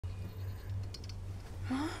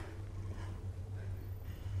Mom?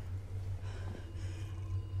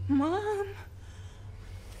 Mom?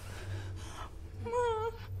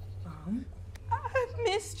 Mom? I've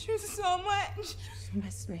missed you so much. You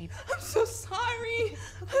missed me. I'm so sorry.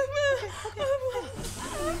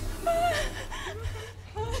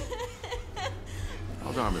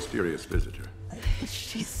 How's our mysterious visitor?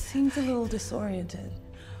 She seems a little disoriented.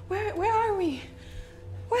 Where are we?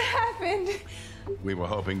 What happened? We were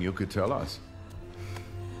hoping you could tell us.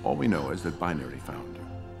 All we know is that Binary found her.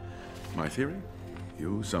 My theory?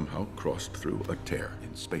 You somehow crossed through a tear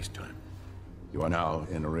in space-time. You are now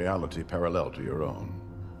in a reality parallel to your own,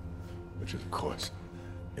 which is, of course,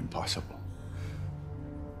 impossible.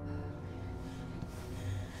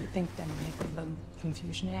 You think there might be some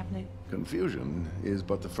confusion happening? Confusion is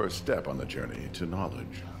but the first step on the journey to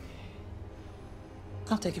knowledge.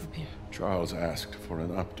 I'll take it from here. Charles asked for an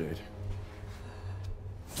update.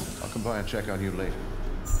 I'll come by and check on you later.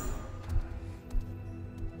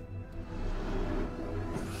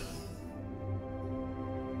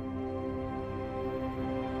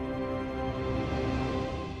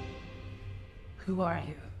 Who are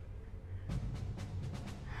you?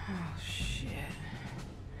 Oh, shit.